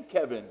think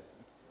heaven.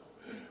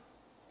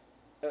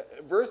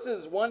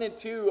 Verses 1 and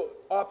 2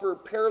 offer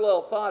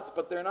parallel thoughts,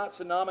 but they're not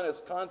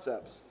synonymous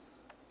concepts.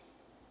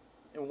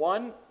 In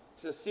one,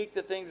 to seek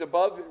the things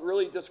above, it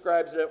really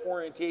describes the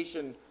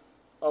orientation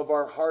of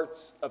our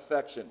heart's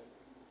affection.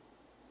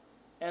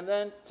 And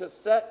then to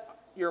set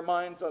your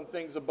minds on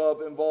things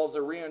above involves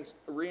a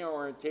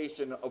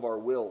reorientation of our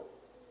will.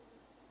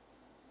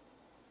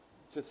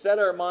 To set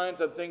our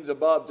minds on things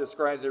above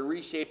describes a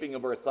reshaping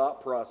of our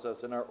thought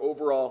process and our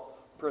overall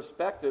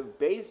perspective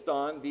based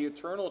on the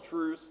eternal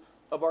truths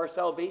of our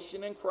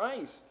salvation in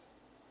Christ.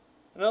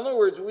 In other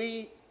words,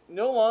 we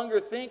no longer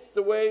think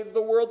the way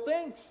the world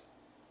thinks.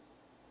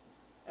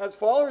 As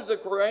followers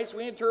of Christ,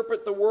 we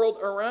interpret the world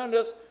around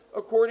us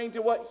according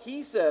to what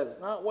he says,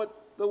 not what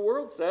the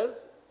world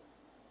says.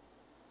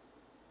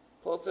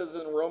 Paul says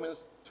in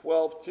Romans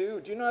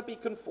 12:2, do not be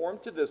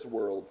conformed to this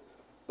world,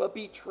 but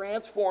be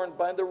transformed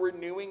by the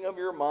renewing of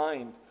your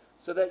mind,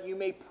 so that you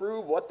may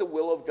prove what the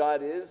will of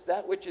God is,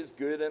 that which is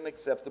good and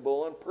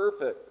acceptable and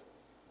perfect.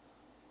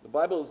 The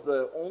Bible is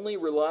the only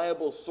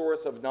reliable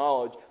source of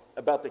knowledge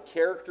about the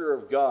character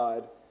of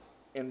God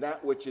and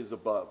that which is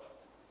above.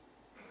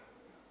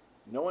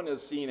 No one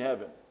has seen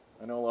heaven.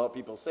 I know a lot of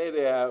people say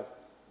they have.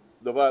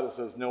 The Bible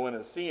says no one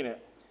has seen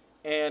it.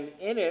 And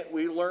in it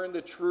we learn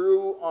the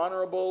true,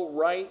 honorable,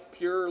 right,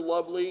 pure,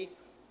 lovely,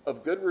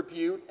 of good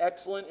repute,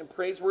 excellent, and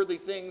praiseworthy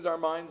things our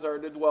minds are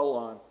to dwell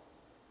on.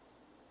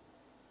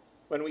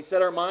 When we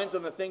set our minds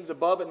on the things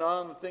above and not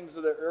on the things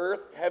of the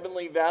earth,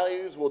 heavenly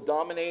values will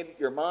dominate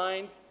your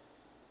mind.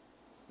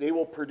 They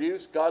will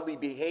produce godly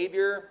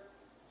behavior.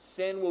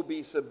 Sin will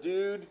be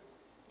subdued,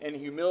 and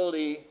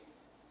humility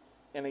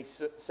and a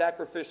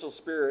sacrificial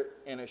spirit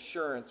and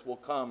assurance will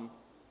come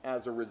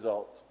as a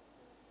result.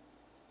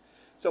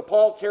 So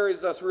Paul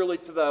carries us really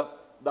to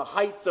the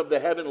heights of the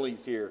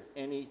heavenlies here,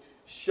 and he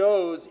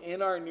shows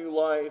in our new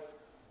life,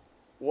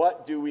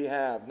 what do we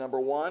have? Number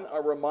one,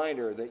 a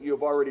reminder that you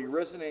have already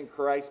risen in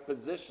Christ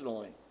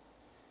positionally.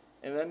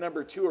 And then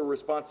number two, a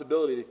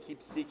responsibility to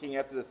keep seeking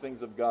after the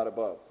things of God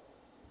above.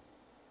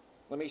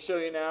 Let me show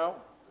you now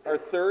our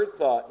third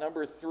thought.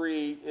 Number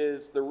three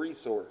is the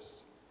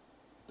resource.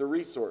 The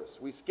resource.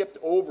 We skipped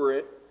over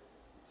it.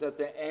 It's at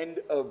the end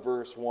of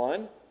verse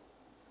 1.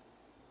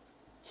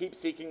 Keep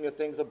seeking the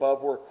things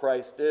above where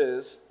Christ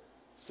is,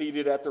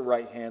 seated at the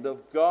right hand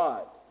of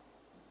God.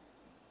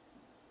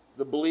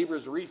 The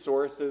believer's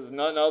resource is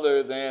none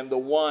other than the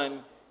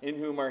one in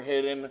whom are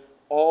hidden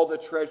all the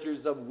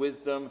treasures of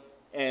wisdom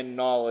and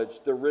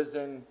knowledge, the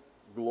risen,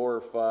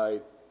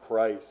 glorified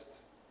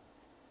Christ.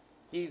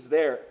 He's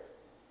there,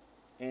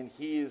 and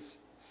he's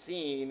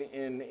seen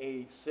in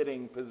a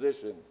sitting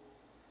position.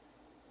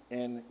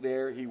 And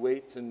there he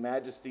waits in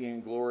majesty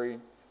and glory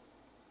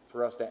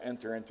for us to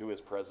enter into his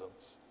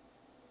presence.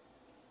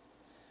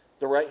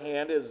 The right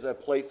hand is a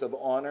place of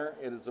honor.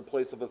 It is a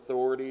place of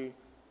authority.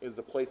 It is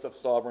a place of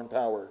sovereign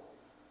power.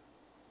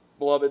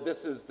 Beloved,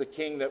 this is the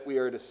king that we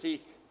are to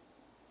seek.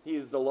 He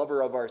is the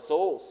lover of our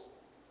souls,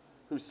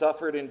 who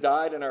suffered and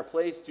died in our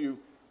place to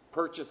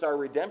purchase our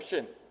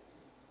redemption.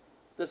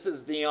 This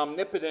is the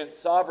omnipotent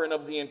sovereign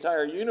of the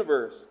entire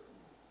universe,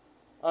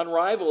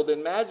 unrivaled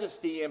in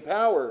majesty and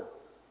power.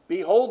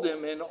 Behold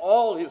him in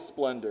all his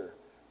splendor.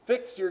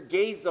 Fix your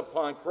gaze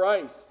upon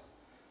Christ.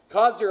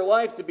 Cause your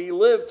life to be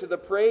lived to the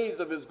praise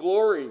of his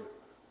glory.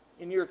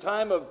 In your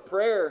time of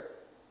prayer,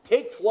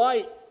 take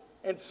flight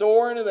and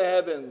soar into the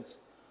heavens.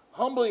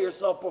 Humble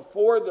yourself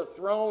before the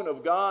throne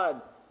of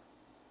God.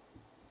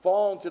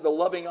 Fall into the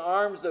loving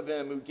arms of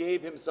him who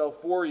gave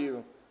himself for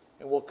you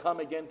and will come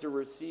again to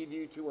receive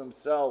you to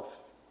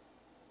himself.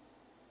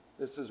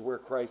 This is where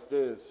Christ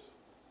is.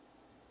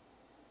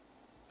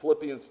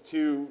 Philippians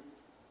 2,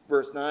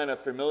 verse 9, a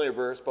familiar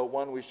verse, but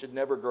one we should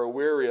never grow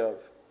weary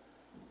of.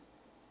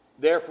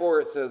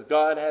 Therefore, it says,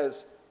 God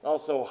has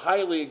also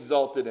highly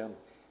exalted him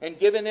and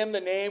given him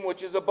the name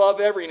which is above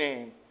every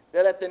name,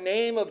 that at the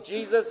name of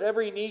Jesus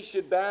every knee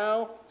should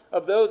bow,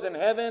 of those in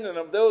heaven and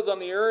of those on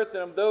the earth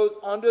and of those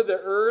under the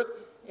earth,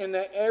 and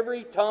that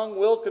every tongue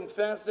will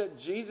confess that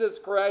Jesus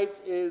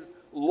Christ is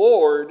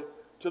Lord,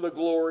 to the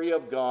glory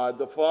of God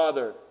the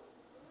Father.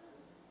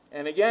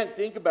 And again,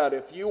 think about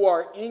it. If you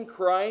are in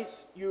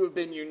Christ, you have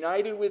been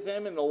united with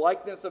him in the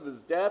likeness of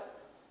his death,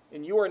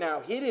 and you are now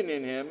hidden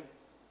in him.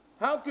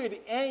 How could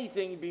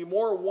anything be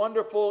more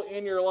wonderful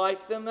in your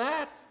life than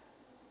that?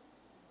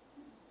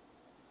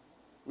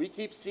 We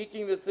keep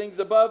seeking the things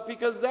above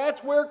because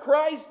that's where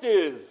Christ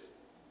is.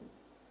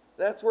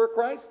 That's where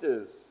Christ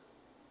is.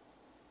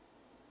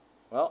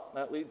 Well,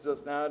 that leads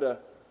us now to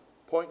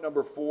point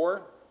number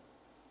 4,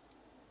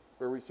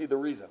 where we see the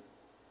reason.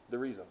 The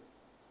reason.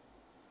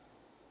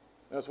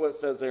 That's what it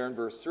says there in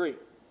verse 3.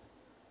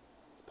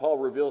 As Paul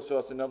reveals to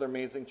us another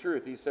amazing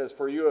truth. He says,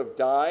 for you have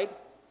died,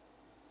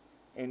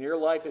 and your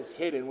life is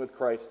hidden with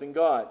Christ in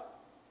God.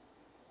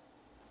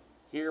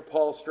 Here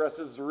Paul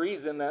stresses the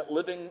reason that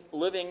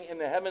living in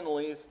the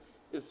heavenlies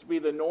is to be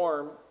the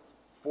norm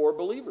for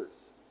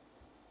believers.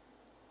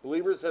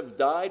 Believers have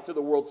died to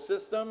the world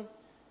system.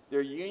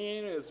 Their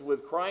union is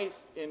with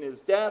Christ in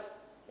his death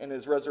and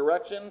his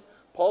resurrection.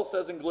 Paul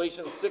says in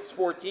Galatians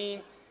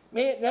 6:14,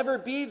 may it never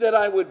be that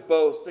I would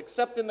boast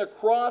except in the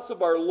cross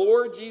of our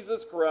Lord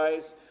Jesus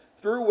Christ,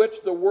 through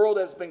which the world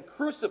has been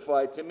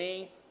crucified to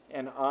me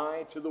and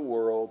I to the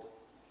world.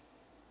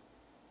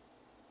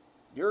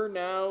 You're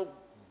now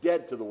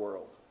dead to the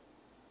world.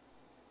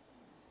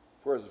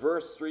 For as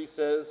verse 3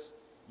 says,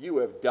 you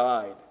have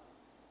died,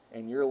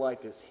 and your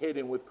life is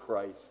hidden with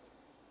Christ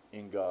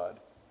in God.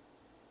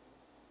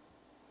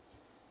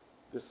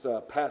 This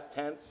past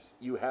tense,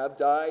 you have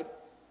died,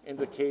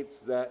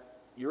 indicates that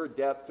your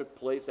death took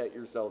place at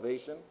your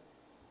salvation.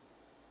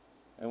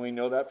 And we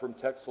know that from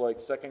texts like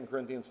 2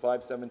 Corinthians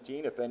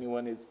 5:17, if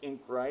anyone is in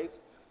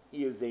Christ,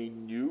 he is a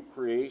new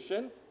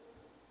creation.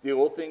 The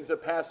old things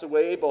have passed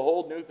away,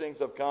 behold, new things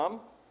have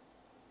come.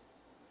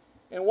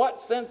 In what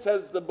sense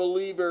has the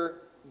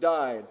believer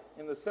died?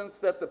 In the sense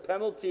that the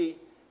penalty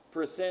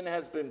for sin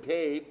has been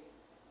paid.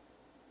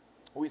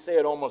 We say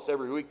it almost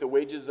every week, the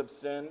wages of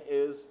sin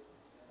is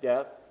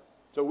death.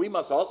 So we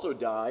must also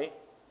die.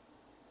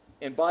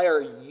 And by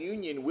our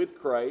union with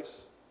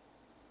Christ,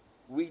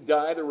 we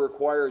die to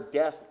require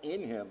death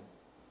in him.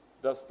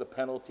 Thus the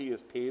penalty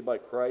is paid by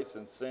Christ,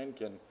 and sin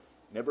can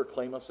never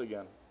claim us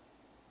again.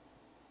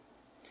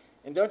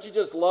 And don't you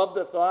just love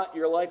the thought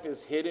your life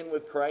is hidden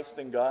with Christ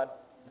in God?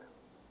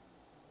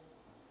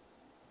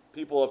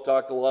 People have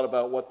talked a lot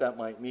about what that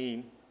might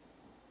mean.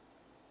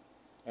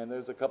 And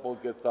there's a couple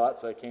of good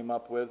thoughts I came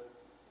up with.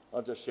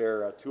 I'll just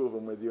share two of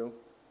them with you.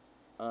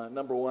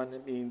 Number one,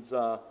 it means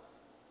I'm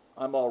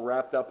all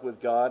wrapped up with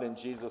God in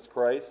Jesus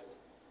Christ.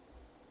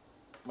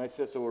 My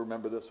sister will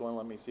remember this one.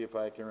 Let me see if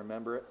I can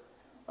remember it.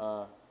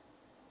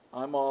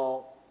 I'm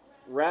all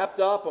wrapped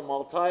up, I'm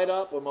all tied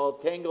up, I'm all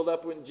tangled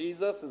up in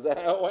Jesus. Is that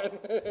how it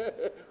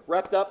went?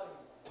 Wrapped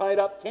up, tied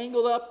up,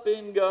 tangled up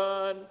in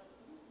God.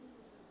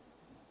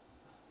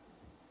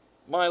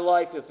 My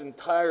life is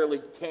entirely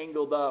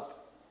tangled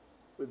up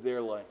with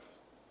their life.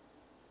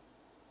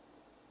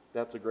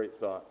 That's a great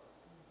thought.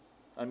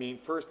 I mean,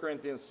 1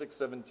 Corinthians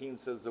 6:17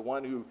 says the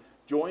one who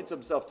joins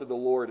himself to the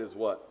Lord is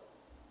what?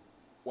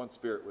 One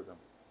spirit with him.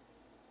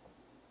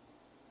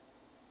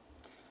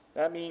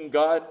 That means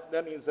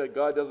that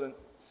God doesn't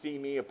see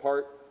me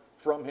apart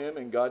from him,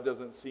 and God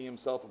doesn't see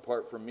himself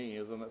apart from me.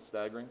 Isn't that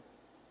staggering?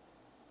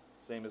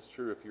 Same is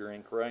true if you're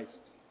in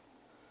Christ.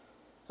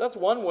 So that's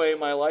one way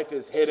my life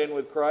is hidden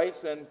with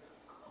Christ. And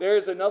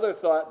there's another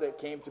thought that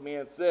came to me.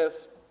 It's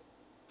this.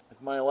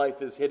 If my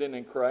life is hidden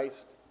in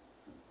Christ,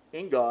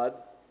 in God,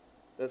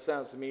 that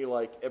sounds to me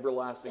like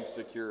everlasting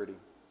security.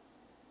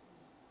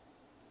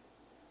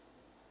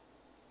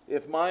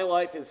 If my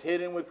life is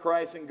hidden with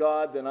Christ in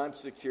God, then I'm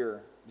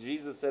secure.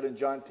 Jesus said in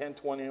John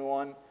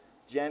 10:21,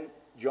 John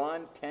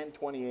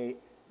 10:28,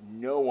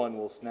 no one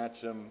will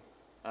snatch them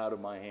out of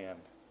my hand.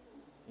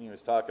 He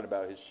was talking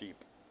about his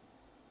sheep.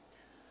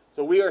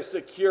 So we are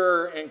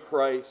secure in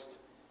Christ.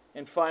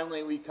 And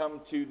finally, we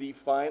come to the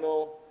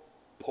final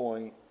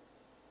point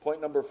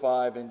number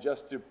 5. And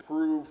just to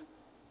prove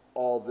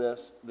all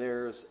this,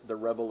 there's the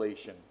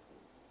revelation.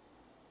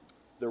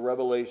 The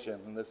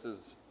revelation, and this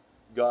is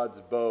God's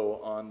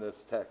bow on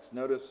this text.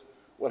 Notice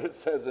what it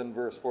says in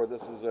verse 4.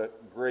 This is a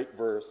great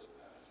verse.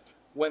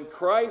 When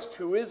Christ,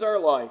 who is our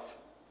life,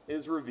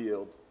 is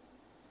revealed,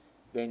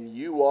 then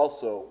you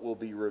also will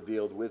be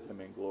revealed with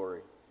him in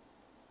glory.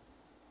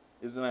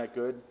 Isn't that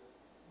good?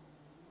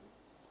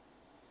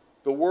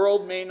 The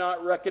world may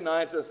not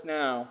recognize us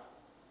now.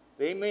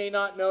 They may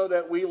not know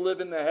that we live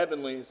in the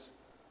heavenlies,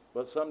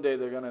 but someday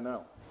they're going to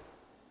know.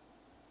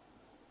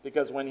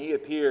 Because when he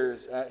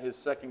appears at his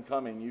second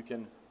coming, you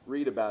can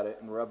read about it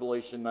in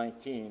Revelation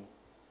 19.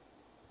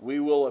 We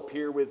will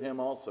appear with him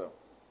also.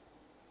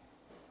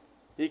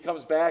 He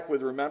comes back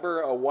with,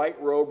 remember, a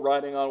white robe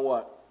riding on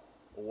what?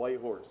 A white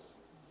horse.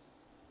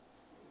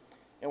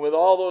 And with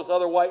all those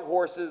other white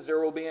horses, there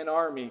will be an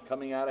army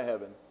coming out of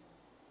heaven.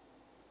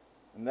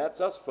 And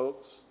that's us,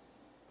 folks,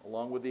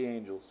 along with the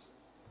angels.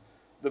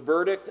 The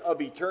verdict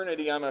of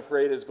eternity, I'm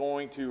afraid, is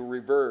going to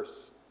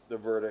reverse the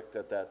verdict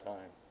at that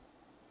time.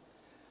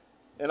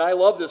 And I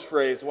love this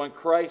phrase, when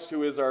Christ,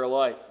 who is our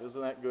life.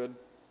 Isn't that good?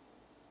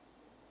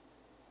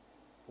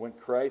 When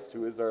Christ,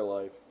 who is our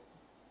life.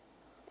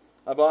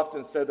 I've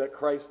often said that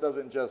Christ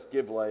doesn't just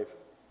give life.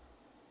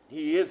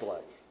 He is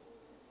life.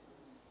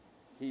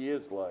 He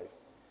is life.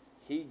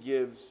 He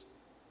gives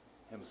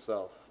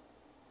himself.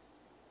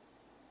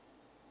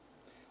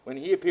 When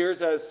he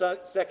appears at his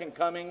second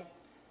coming,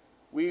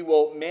 we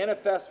will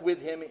manifest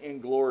with him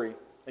in glory.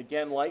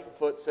 Again,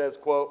 Lightfoot says,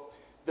 quote,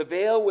 the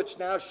veil which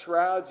now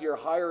shrouds your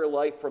higher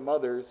life from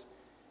others,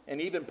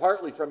 and even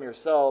partly from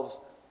yourselves,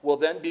 will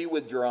then be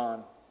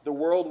withdrawn. The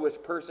world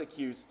which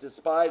persecutes,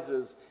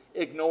 despises,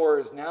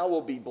 ignores, now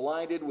will be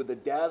blinded with the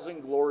dazzling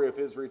glory of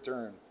his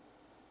return.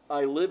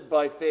 I live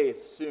by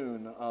faith,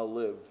 soon I'll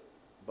live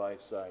by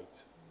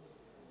sight.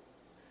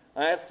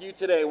 I ask you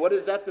today, what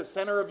is at the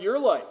center of your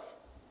life?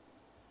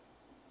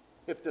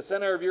 If the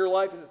center of your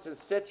life is to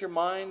set your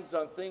minds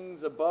on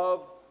things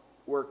above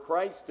where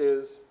Christ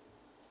is,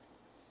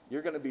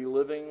 you're going to be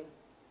living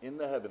in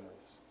the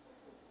heavenlies.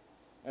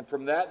 And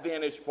from that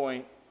vantage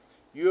point,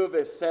 you have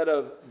a set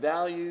of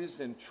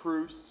values and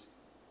truths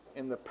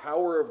in the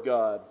power of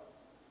God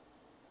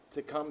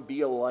to come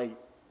be a light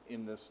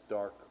in this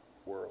dark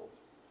world.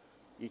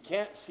 You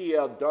can't see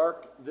how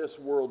dark this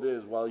world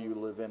is while you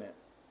live in it.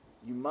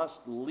 You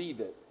must leave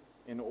it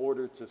in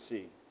order to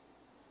see.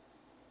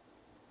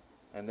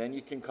 And then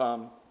you can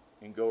come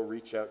and go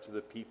reach out to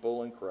the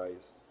people in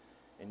Christ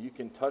and you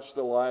can touch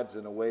the lives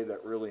in a way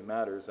that really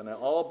matters. And it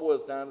all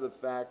boils down to the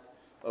fact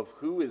of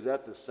who is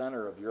at the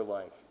center of your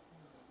life.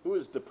 Who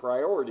is the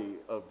priority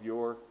of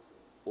your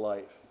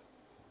life?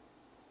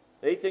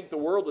 They think the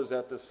world is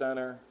at the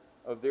center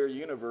of their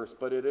universe,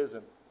 but it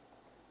isn't.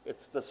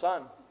 It's the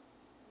Son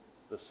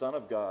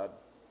of God,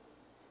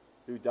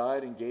 who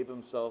died and gave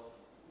himself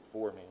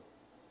for me.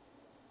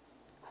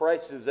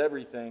 Christ is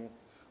everything,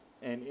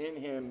 and in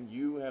him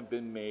you have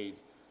been made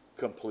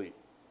complete.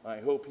 I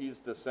hope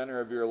he's the center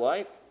of your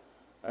life.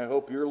 I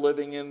hope you're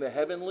living in the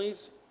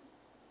heavenlies,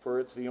 for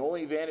it's the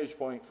only vantage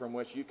point from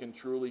which you can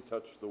truly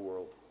touch the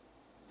world.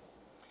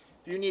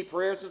 If you need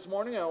prayers this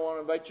morning, I want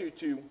to invite you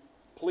to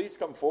please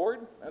come forward.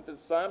 At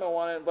this time, I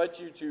want to invite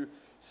you to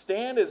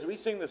stand as we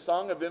sing the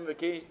song of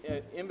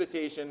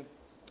invitation,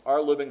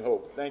 Our Living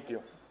Hope. Thank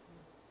you.